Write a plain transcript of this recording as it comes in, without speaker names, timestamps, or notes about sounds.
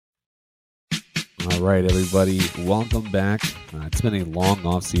All right, everybody, welcome back. It's been a long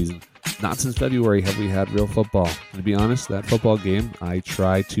off season. Not since February have we had real football. And to be honest, that football game I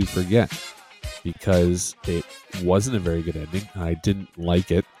try to forget because it wasn't a very good ending. I didn't like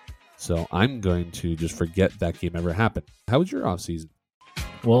it, so I'm going to just forget that game ever happened. How was your off season?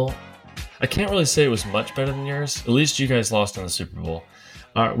 Well, I can't really say it was much better than yours. At least you guys lost in the Super Bowl.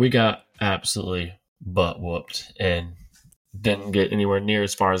 We got absolutely butt whooped and didn't get anywhere near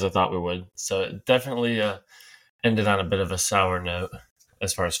as far as I thought we would. So it definitely ended on a bit of a sour note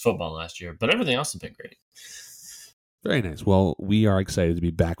as far as football last year. But everything else has been great. Very nice. Well, we are excited to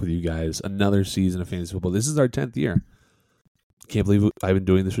be back with you guys. Another season of fantasy football. This is our 10th year. Can't believe I've been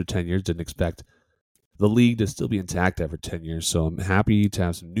doing this for 10 years. Didn't expect the league to still be intact after 10 years. So I'm happy to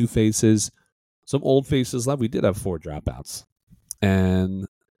have some new faces, some old faces left. We did have 4 dropouts. And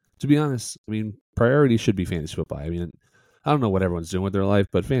to be honest, priority should be fantasy football. I don't know what everyone's doing with their life,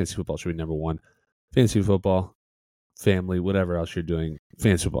 but fantasy football should be number one. Fantasy football, family, whatever else you're doing,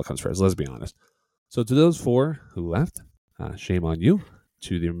 fantasy football comes first. Let's be honest. So to those 4 who left, shame on you.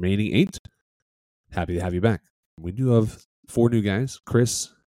 To the remaining 8, happy to have you back. We do have 4 new guys,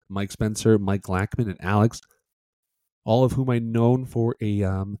 Chris, Mike Spencer, Mike Lackman, and Alex, all of whom I've known for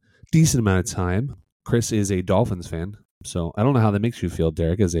a decent amount of time. Chris is a Dolphins fan, so I don't know how that makes you feel,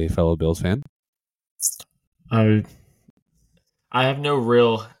 Derek, as a fellow Bills fan. I have no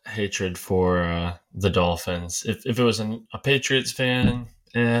real hatred for the Dolphins. If it was a Patriots fan,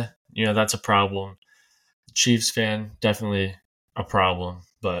 that's a problem. Chiefs fan, definitely a problem.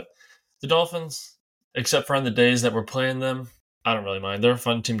 But the Dolphins, except for on the days that we're playing them, I don't really mind. They're a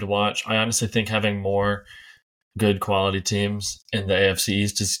fun team to watch. I honestly think having more good quality teams in the AFC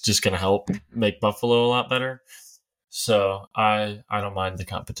East is just going to help make Buffalo a lot better. So I don't mind the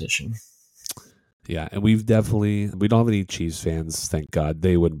competition. Yeah, and we don't have any Chiefs fans, thank God.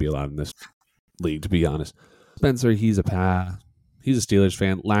 They wouldn't be allowed in this league, to be honest. Spencer, he's a Steelers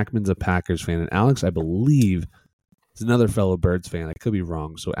fan. Lackman's a Packers fan. And Alex, I believe, is another fellow Birds fan. I could be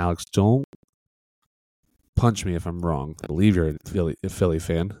wrong. So, Alex, don't punch me if I'm wrong. I believe you're a Philly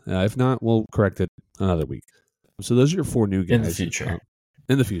fan. If not, we'll correct it another week. So those are your 4 new guys. In the future.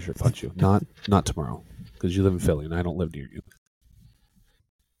 In the future, punch you. Not tomorrow, because you live in Philly and I don't live near you.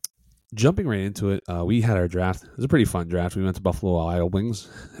 Jumping right into it, we had our draft. It was a pretty fun draft. We went to Buffalo Wild Wings,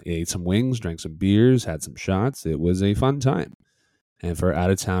 ate some wings, drank some beers, had some shots. It was a fun time. And for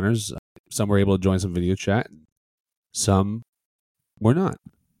out-of-towners, some were able to join some video chat. Some were not.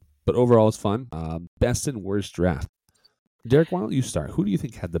 But overall, it's fun. Best and worst draft. Derek, why don't you start? Who do you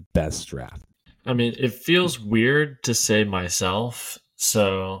think had the best draft? It feels weird to say myself,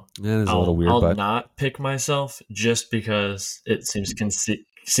 so That is a little weird, I'll not pick myself just because it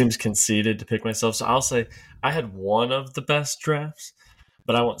seems conceited to pick myself. So I'll say I had one of the best drafts,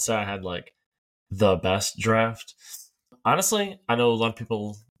 but I won't say I had the best draft. Honestly, I know a lot of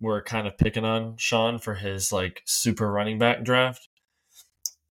people were kind of picking on Sean for his super running back draft.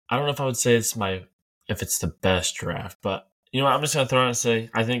 I don't know if I would say if it's the best draft, but you know what? I'm just gonna throw out and say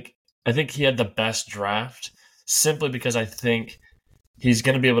I think he had the best draft simply because I think he's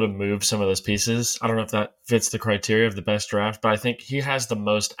going to be able to move some of those pieces. I don't know if that fits the criteria of the best draft, but I think he has the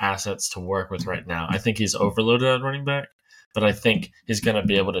most assets to work with right now. I think he's overloaded at running back, but I think he's going to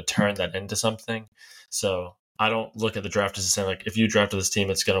be able to turn that into something. So I don't look at the draft as saying if you drafted this team,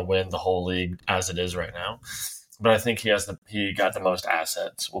 it's going to win the whole league as it is right now. But I think he got the most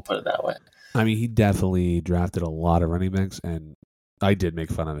assets. We'll put it that way. He definitely drafted a lot of running backs, and I did make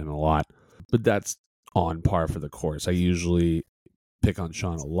fun of him a lot. But that's on par for the course. I usually pick on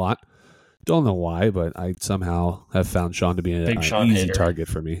Sean a lot. Don't know why, but I somehow have found Sean to be an easy target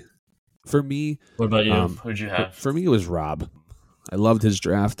for me. For me, what about you? Who'd you have? For me, it was Rob. I loved his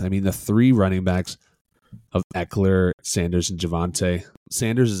draft. The 3 running backs of Eckler, Sanders, and Javonte.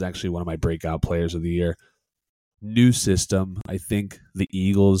 Sanders is actually one of my breakout players of the year. New system. I think the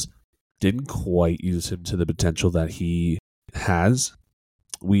Eagles didn't quite use him to the potential that he has.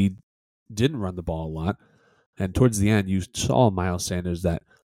 We didn't run the ball a lot. And towards the end, you saw Miles Sanders that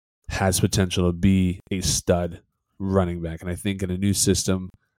has potential to be a stud running back. And I think in a new system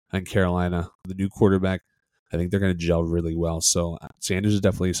in Carolina, the new quarterback, I think they're going to gel really well. So Sanders is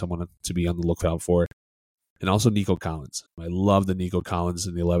definitely someone to be on the lookout for. And also Nico Collins. I love the Nico Collins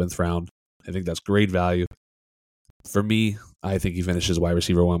in the 11th round. I think that's great value. For me, I think he finishes wide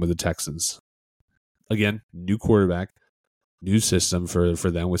receiver 1 with the Texans. Again, new quarterback, new system for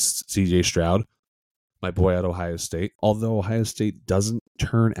them with C.J. Stroud, my boy at Ohio State. Although Ohio State doesn't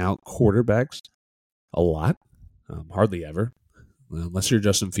turn out quarterbacks a lot, hardly ever, unless you're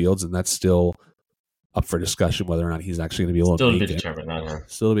Justin Fields, and that's still up for discussion whether or not he's actually going to be able Still to to be make it. determined. I don't know.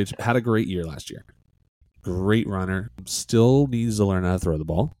 Still to be had a great year last year. Great runner. Still needs to learn how to throw the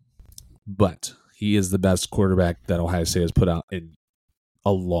ball. But he is the best quarterback that Ohio State has put out in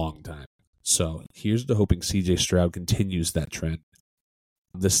a long time. So here's to hoping C.J. Stroud continues that trend.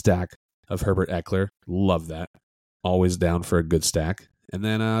 The stack of Herbert Eckler, love that. Always down for a good stack. And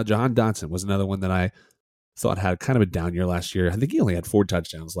then Jahan Dotson was another one that I thought had kind of a down year last year. I think he only had 4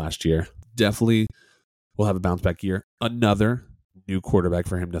 touchdowns last year. Definitely will have a bounce back year. Another new quarterback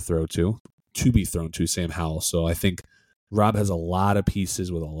for him to be thrown to, Sam Howell. So I think Rob has a lot of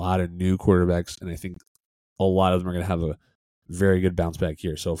pieces with a lot of new quarterbacks, and I think a lot of them are going to have a very good bounce back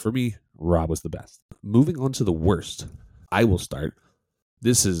year. So for me, Rob was the best. Moving on to the worst, I will start.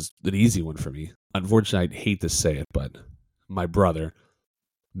 This is an easy one for me. Unfortunately, I'd hate to say it, but my brother,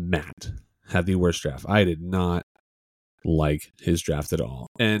 Matt, had the worst draft. I did not like his draft at all.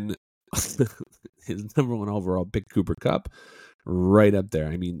 And his number 1 overall pick, Cooper Kupp, right up there.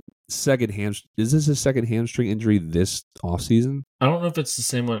 I mean, is this his second hamstring injury this offseason? I don't know if it's the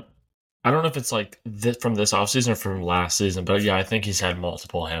same one. I don't know if it's like from this offseason or from last season, but yeah, I think he's had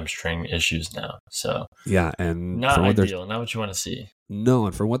multiple hamstring issues now. So yeah, and not ideal, not what you want to see. No,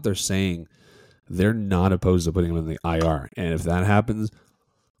 and for what they're saying, they're not opposed to putting him in the IR. And if that happens,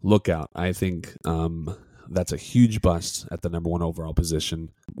 look out. I think that's a huge bust at the number 1 overall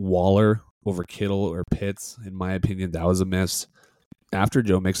position. Waller over Kittle or Pitts, in my opinion, that was a miss. After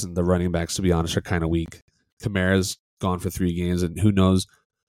Joe Mixon, the running backs, to be honest, are kind of weak. Kamara's gone for 3 games, and who knows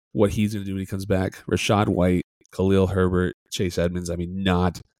what he's going to do when he comes back. Rashad White, Khalil Herbert, Chase Edmonds, I mean,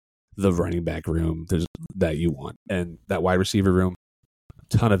 not the running back room that you want. And that wide receiver room,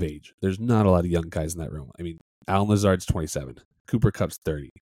 ton of age. There's not a lot of young guys in that room. I mean, Allen Lazard's 27. Cooper Kupp's 30.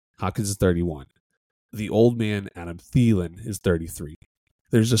 Hopkins is 31. The old man, Adam Thielen, is 33.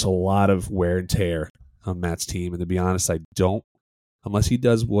 There's just a lot of wear and tear on Matt's team. And to be honest, I don't, unless he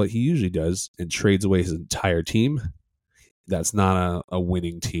does what he usually does and trades away his entire team, that's not a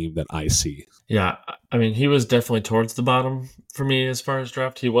winning team that I see. Yeah, I mean, he was definitely towards the bottom for me as far as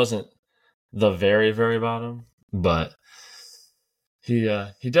draft. He wasn't the very, very bottom, but he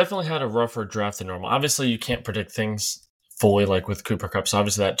definitely had a rougher draft than normal. Obviously, you can't predict things fully like with Cooper Kupp. So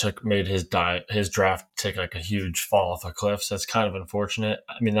obviously that made his draft take like a huge fall off a cliff. So that's kind of unfortunate.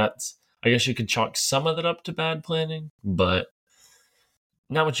 I mean, I guess you could chalk some of it up to bad planning, but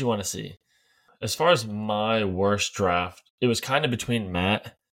not what you want to see. As far as my worst draft, it was kind of between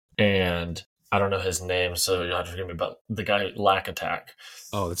Matt and I don't know his name, so you'll have to forgive me, but the guy Lack Attack.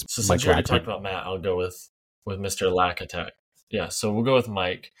 Oh, that's so since you already talked about Matt, I'll go with Mr. Lack Attack. Yeah, so we'll go with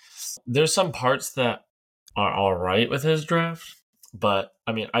Mike. There's some parts that are all right with his draft, but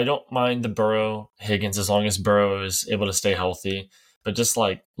I mean, I don't mind the Burrow Higgins as long as Burrow is able to stay healthy. But just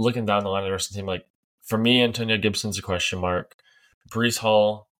like looking down the line of the rest of the team, like for me, Antonio Gibson's a question mark. Breece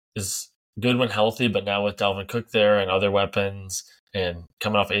Hall is good when healthy, but now with Dalvin Cook there and other weapons and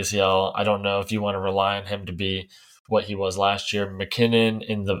coming off ACL, I don't know if you want to rely on him to be what he was last year. McKinnon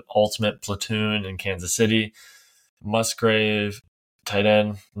in the ultimate platoon in Kansas City. Musgrave, tight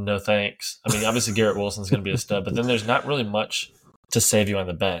end, no thanks. I mean, obviously Garrett Wilson's going to be a stud, but then there's not really much to save you on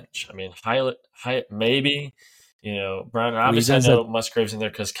the bench. I mean, Hyatt maybe, Brown. Obviously, I know Musgrave's in there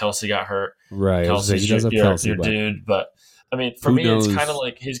because Kelsey got hurt. Right. Kelsey's your dude, but I mean, for me, it's kind of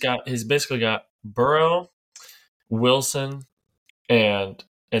like he's basically got Burrow, Wilson, and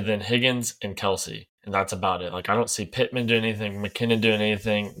then Higgins and Kelsey. And that's about it. Like, I don't see Pittman doing anything, McKinnon doing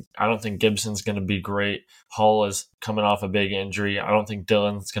anything. I don't think Gibson's going to be great. Hall is coming off a big injury. I don't think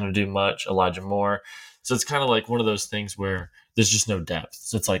Dillon's going to do much. Elijah Moore. So it's kind of like one of those things where there's just no depth.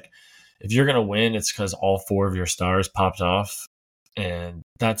 So it's like, if you're going to win, it's because all 4 of your stars popped off. And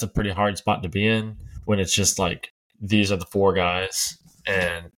that's a pretty hard spot to be in when it's just like, these are the 4 guys.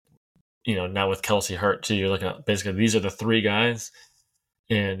 And, now with Kelsey hurt too, you're looking at basically these are the 3 guys.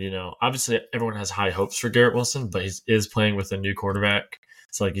 And, obviously everyone has high hopes for Garrett Wilson, but he is playing with a new quarterback.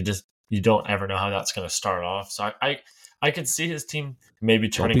 So like you don't ever know how that's going to start off. So I could see his team maybe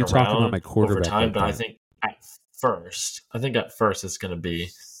turning around over time, but I think at first it's going to be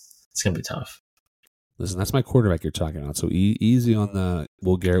tough. Listen, that's my quarterback you're talking about. So easy on the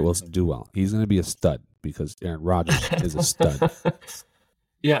will Garrett Wilson do well? He's going to be a stud because Aaron Rodgers is a stud.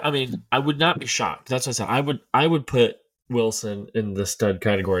 Yeah, I mean, I would not be shocked. That's what I said. I would put Wilson in the stud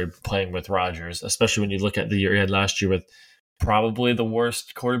category playing with Rodgers, especially when you look at the year he had last year with probably the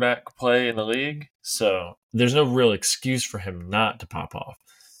worst quarterback play in the league. So there's no real excuse for him not to pop off.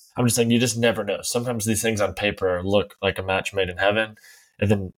 I'm just saying you just never know. Sometimes these things on paper look like a match made in heaven,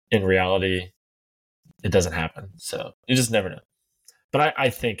 and then in reality, it doesn't happen. So you just never know. But I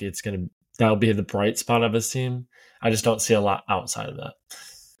think it's going to that'll be the bright spot of his team. I just don't see a lot outside of that.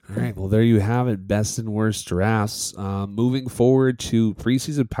 All right, well, there you have it, best and worst drafts. Moving forward to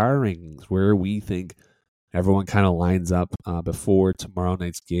preseason power rankings, where we think everyone kind of lines up before tomorrow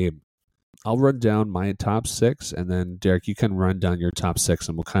night's game. I'll run down my top 6, and then, Derek, you can run down your top 6,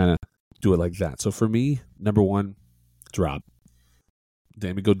 and we'll kind of do it like that. So for me, number 1, Drop.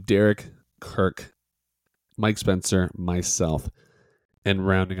 Then we go Derek, Kirk, Mike Spencer, myself, and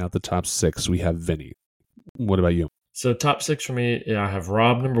rounding out the top 6, we have Vinny. What about you? So top 6 for me, I have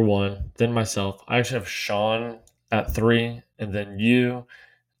Rob number 1, then myself. I actually have Sean at 3, and then you,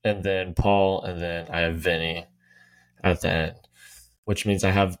 and then Paul, and then I have Vinny at the end, which means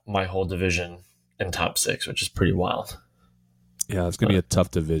I have my whole division in top 6, which is pretty wild. Yeah, it's going to be a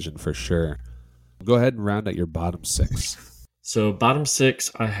tough division for sure. Go ahead and round out your bottom 6. So bottom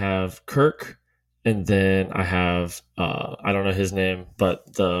 6, I have Kirk, and then I have, I don't know his name,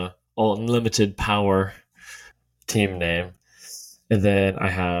 but the Unlimited Power team name. And then I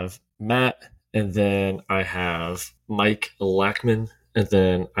have Matt, and then I have Mike Lackman, and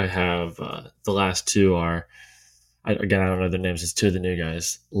then I have the last 2 are, I don't know their names, it's 2 of the new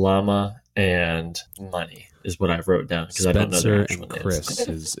guys, Llama and Money is what I wrote down, because I don't know their actual names. Chris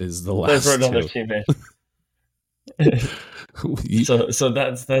is the last 2. I wrote down their team names. so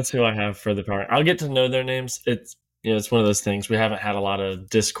that's who I have for the power. I'll get to know their names. It's one of those things. We haven't had a lot of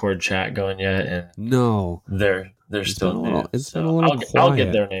Discord chat going yet, and no, they're still new. It's been a little quiet. I'll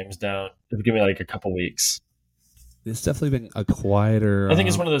get their names down. Give me like a couple weeks. It's definitely been a quieter. I think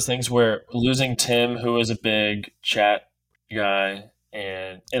it's one of those things where losing Tim, who is a big chat guy,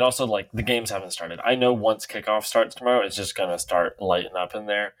 and also like the games haven't started. I know once kickoff starts tomorrow, it's just gonna start lighting up in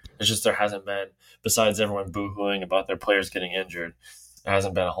there. It's just there hasn't been, besides everyone boo-hooing about their players getting injured, there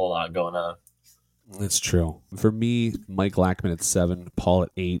hasn't been a whole lot going on. It's true. For me, Mike Lackman at 7, Paul at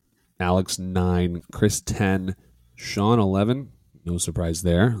 8, Alex 9, Chris 10, Sean 11. No surprise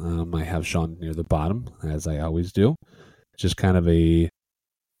there. I have Sean near the bottom, as I always do. Just kind of a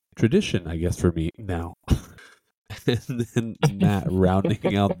tradition, I guess, for me now. And then Matt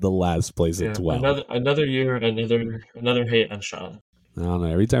rounding out the last place at 12. Another year, another hate on Sean. I don't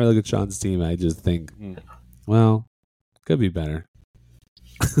know. Every time I look at Sean's team, I just think, well, could be better.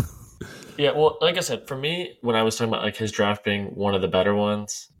 Yeah, well, like I said, for me, when I was talking about like his draft being one of the better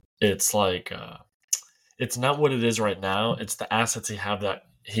ones, it's like it's not what it is right now. It's the assets he have that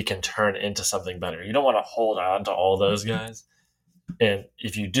he can turn into something better. You don't want to hold on to all those guys, and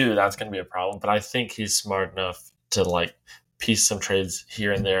if you do, that's going to be a problem. But I think he's smart enough to like piece some trades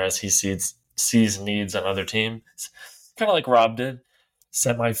here and there as he sees needs on other teams, kind of like Rob did,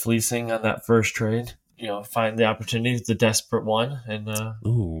 semi-fleecing on that first trade. Find the opportunity, the desperate one, and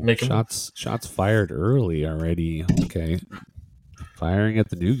make shots fired early already. Okay, firing at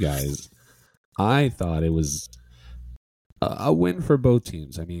the new guys. I thought it was a win for both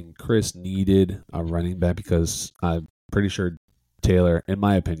teams. I mean, Chris needed a running back because I'm pretty sure Taylor, in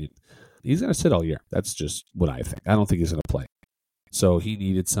my opinion, he's going to sit all year. That's just what I think. I don't think he's going to play. So he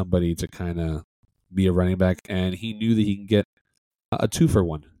needed somebody to kind of be a running back, and he knew that he can get a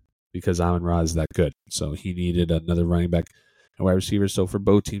 2-for-1. Because Amon-Ra is that good. So he needed another running back and wide receiver. So for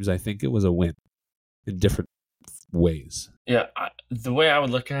both teams, I think it was a win in different ways. Yeah, the way I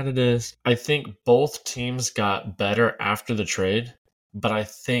would look at it is I think both teams got better after the trade, but I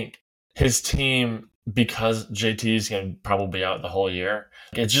think his team, because JT is going to probably be out the whole year,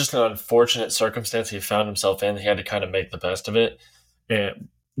 it's just an unfortunate circumstance he found himself in. He had to kind of make the best of it. And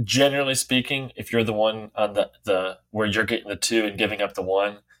generally speaking, if you're the one on the where you're getting the 2 and giving up the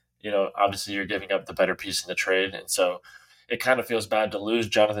 1, obviously you're giving up the better piece in the trade. And so it kind of feels bad to lose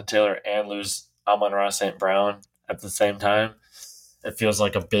Jonathan Taylor and lose Amon-Ra St. Brown at the same time. It feels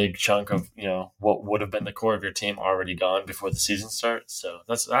like a big chunk of, what would have been the core of your team already gone before the season starts. So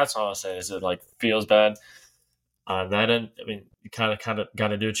that's all I'll say is it like feels bad on that end. I mean, you kind of got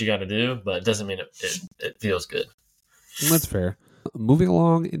to do what you got to do, but it doesn't mean it feels good. That's fair. Moving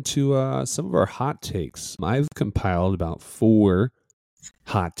along into some of our hot takes. I've compiled about 4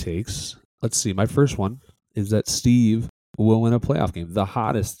 hot takes. Let's see. My first one is that Steve will win a playoff game. The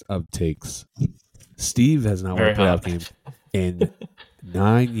hottest of takes. Steve has not won a playoff game in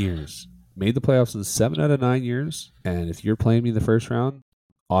 9 years. Made the playoffs in 7 out of 9 years. And if you're playing me in the first round,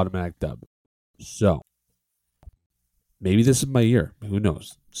 automatic dub. So maybe this is my year. Who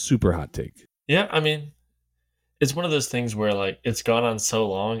knows? Super hot take. Yeah, I mean, it's one of those things where like it's gone on so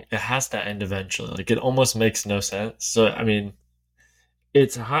long, it has to end eventually. Like it almost makes no sense. So I mean,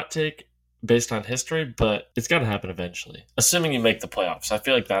 it's a hot take based on history, but it's got to happen eventually, assuming you make the playoffs. I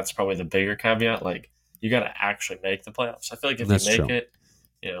feel like that's probably the bigger caveat. Like you got to actually make the playoffs. I feel like if you make it,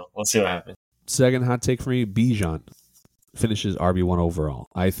 we'll see what happens. Second hot take for me, Bijan finishes RB1 overall.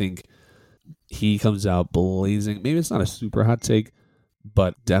 I think he comes out blazing. Maybe it's not a super hot take,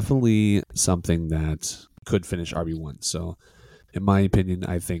 but definitely something that could finish RB1. So, in my opinion,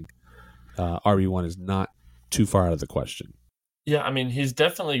 I think RB1 is not too far out of the question. Yeah, I mean, he's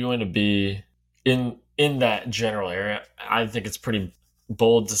definitely going to be in that general area. I think it's pretty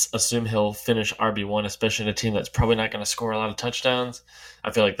bold to assume he'll finish RB1, especially in a team that's probably not going to score a lot of touchdowns.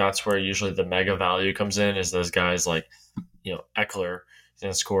 I feel like that's where usually the mega value comes in, is those guys like, Eckler is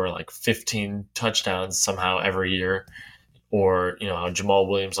going to score like 15 touchdowns somehow every year. Or, how Jamal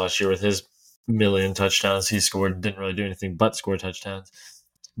Williams last year with his million touchdowns he scored, didn't really do anything but score touchdowns.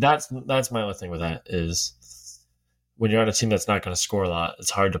 That's my only thing with that is when you're on a team that's not going to score a lot,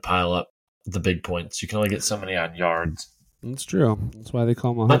 it's hard to pile up the big points. You can only get so many on yards. That's true. That's why they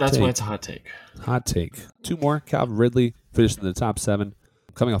call him a hot But that's take. why it's a hot take. Hot take. Two more. Calvin Ridley finished in the top 7.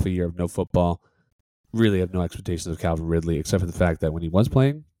 Coming off a year of no football. Really have no expectations of Calvin Ridley, except for the fact that when he was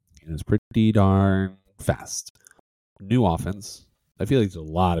playing, he was pretty darn fast. New offense. I feel like there's a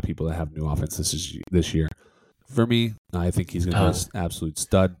lot of people that have new offense this year. For me, I think he's going to be an absolute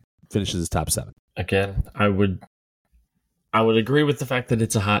stud. Finishes his top 7. Again, I would agree with the fact that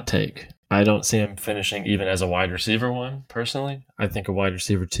it's a hot take. I don't see him finishing even as a wide receiver 1, personally. I think a wide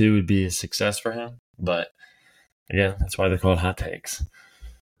receiver 2 would be a success for him. But again, that's why they're called hot takes.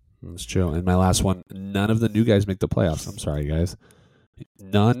 That's true. And my last one, none of the new guys make the playoffs. I'm sorry, guys.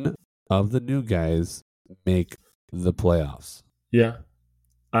 None of the new guys make the playoffs. Yeah.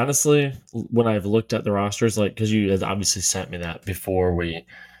 Honestly, when I've looked at the rosters, because you had obviously sent me that before we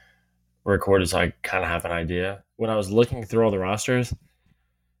recorded, so I kind of have an idea. When I was looking through all the rosters,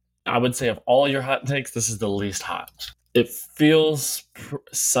 I would say of all your hot takes, this is the least hot. It feels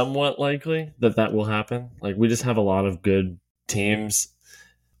somewhat likely that will happen. We just have a lot of good teams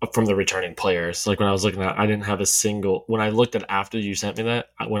from the returning players. When I was looking at, I didn't have a single. When I looked at after you sent me that,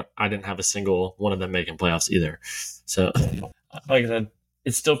 I didn't have a single one of them making playoffs either. So, like I said,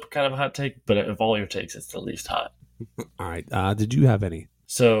 it's still kind of a hot take, but of all your takes, it's the least hot. All right. Did you have any?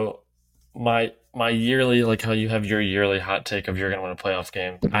 So, my yearly, like how you have your yearly hot take of you're going to win a playoff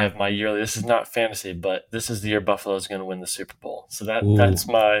game, I have my yearly. This is not fantasy, but this is the year Buffalo's going to win the Super Bowl. So that's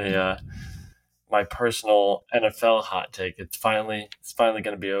my my personal NFL hot take. It's finally going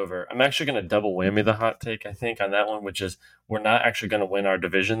to be over. I'm actually going to double whammy the hot take, I think, on that one, which is we're not actually going to win our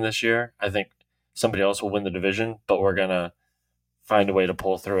division this year. I think somebody else will win the division, but we're going to find a way to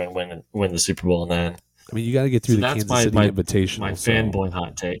pull through and win the Super Bowl. And then, I mean, you got to get through the Kansas City Invitational. My fanboy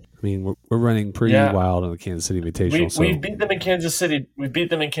hot take. I mean, we're running pretty wild on the Kansas City Invitational. We've beat them in Kansas City. We've beat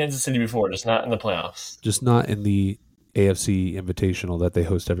them in Kansas City before, just not in the playoffs. Just not in the AFC Invitational that they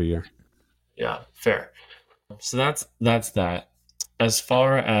host every year. Yeah, fair. So that's that. As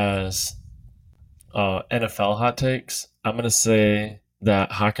far as NFL hot takes, I'm going to say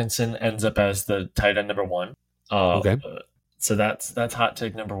that Hawkinson ends up as the tight end number 1. Okay. So that's hot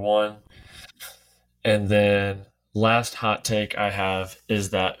take number 1. And then last hot take I have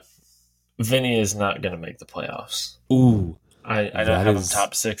is that Vinny is not going to make the playoffs. Ooh. I don't have him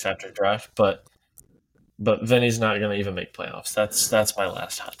top 6 after draft, but Vinny's not going to even make playoffs. That's my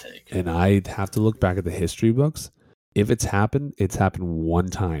last hot take. And I'd have to look back at the history books. If it's happened one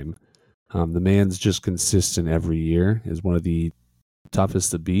time. The man's just consistent every year. Is one of the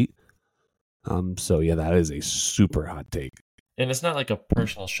toughest to beat. So yeah, that is a super hot take. And it's not like a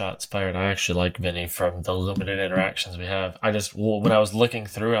personal shots fired. I actually like Vinny from the limited interactions we have. When I was looking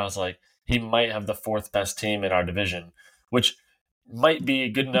through, I was like, he might have the 4th best team in our division, which might be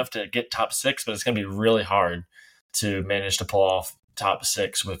good enough to get top 6, but it's going to be really hard to manage to pull off top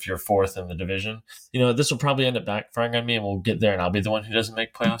 6 with your 4th in the division. This will probably end up backfiring on me, and we'll get there, and I'll be the one who doesn't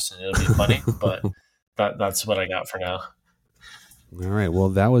make playoffs, and it'll be funny, but that's what I got for now. All right. Well,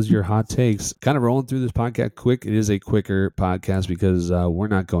 that was your hot takes. Kind of rolling through this podcast quick. It is a quicker podcast because we're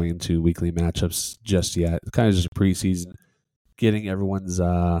not going into weekly matchups just yet. It's kind of just a preseason, getting everyone's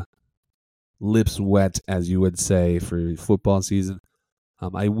lips wet, as you would say, for football season.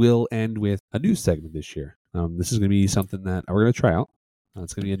 I will end with a new segment this year. This is going to be something that we're going to try out.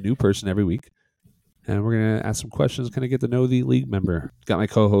 It's going to be a new person every week. And we're going to ask some questions, kind of get to know the league member. Got my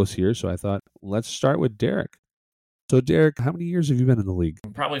co-host here, so I thought, let's start with Derek. So, Derek, how many years have you been in the league?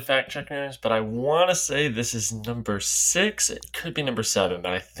 I'm probably fact-checking this, but I want to say this is number 6. It could be number 7,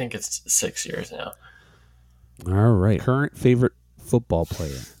 but I think it's 6 years now. All right. Current favorite football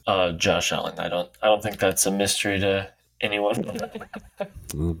player? Josh Allen. I don't think that's a mystery to anyone.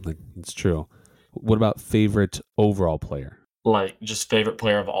 It's true. What about favorite overall player? Like just favorite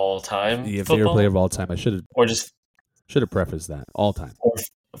player of all time? Yeah, football? favorite player of all time. I should have Should have prefaced that. All time. Or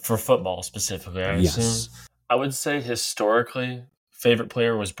for football specifically, I assume. I would say historically, favorite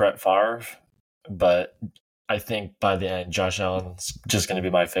player was Brett Favre, but I think by the end, Josh Allen's just going to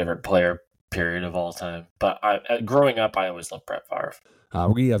be my favorite player, period, of all time. But growing up, I always loved Brett Favre. We're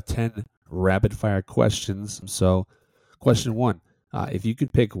going to have 10 rapid-fire questions. So, question 1. If you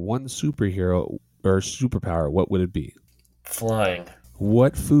could pick one superhero or superpower, what would it be? Flying.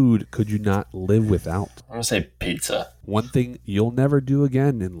 What food could you not live without? I'm going to say pizza. One thing you'll never do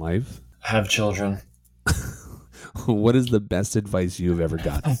again in life? Have children. What is the best advice you've ever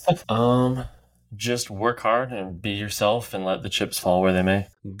gotten? Just work hard and be yourself and let the chips fall where they may.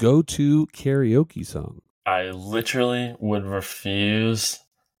 Go-to karaoke song. I literally would refuse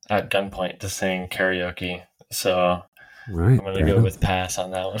at gunpoint to sing karaoke. So right, I'm going to go with pass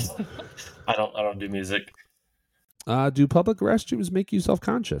on that one. I don't do music. Do public restrooms make you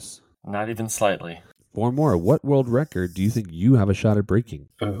self-conscious? Not even slightly. 4 more. What world record do you think you have a shot at breaking?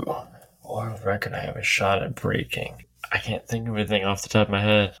 Ooh, world record I have a shot at breaking. I can't think of anything off the top of my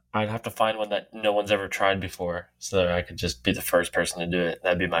head. I'd have to find one that no one's ever tried before so that I could just be the first person to do it.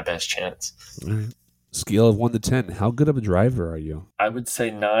 That'd be my best chance. All right. Scale of 1 to 10. How good of a driver are you? I would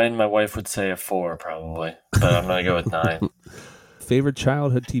say 9. My wife would say a 4 probably, but I'm going to go with 9. Favorite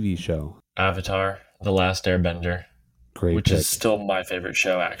childhood TV show? Avatar, The Last Airbender. Great which pick. is still my favorite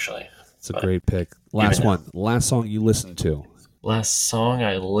show, actually. It's a great pick. Last one. Last song you listened to? Last song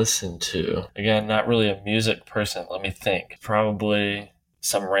I listened to. Again, not really a music person. Let me think. Probably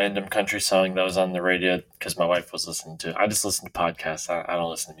some random country song that was on the radio because my wife was listening to it. I just listen to podcasts. I don't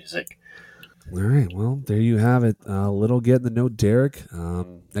listen to music. All right. Well, there you have it. A little get in the know Derek.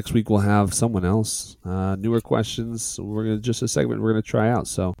 Next week we'll have someone else. Newer questions. We're going to just a segment we're going to try out.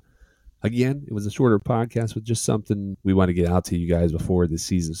 So, again, it was a shorter podcast with just something we want to get out to you guys before the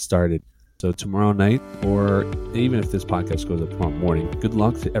season started. So tomorrow night, or even if this podcast goes up tomorrow morning, good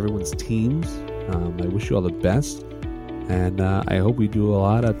luck to everyone's teams. I wish you all the best. And I hope we do a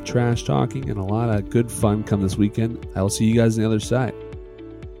lot of trash talking and a lot of good fun come this weekend. I will see you guys on the other side.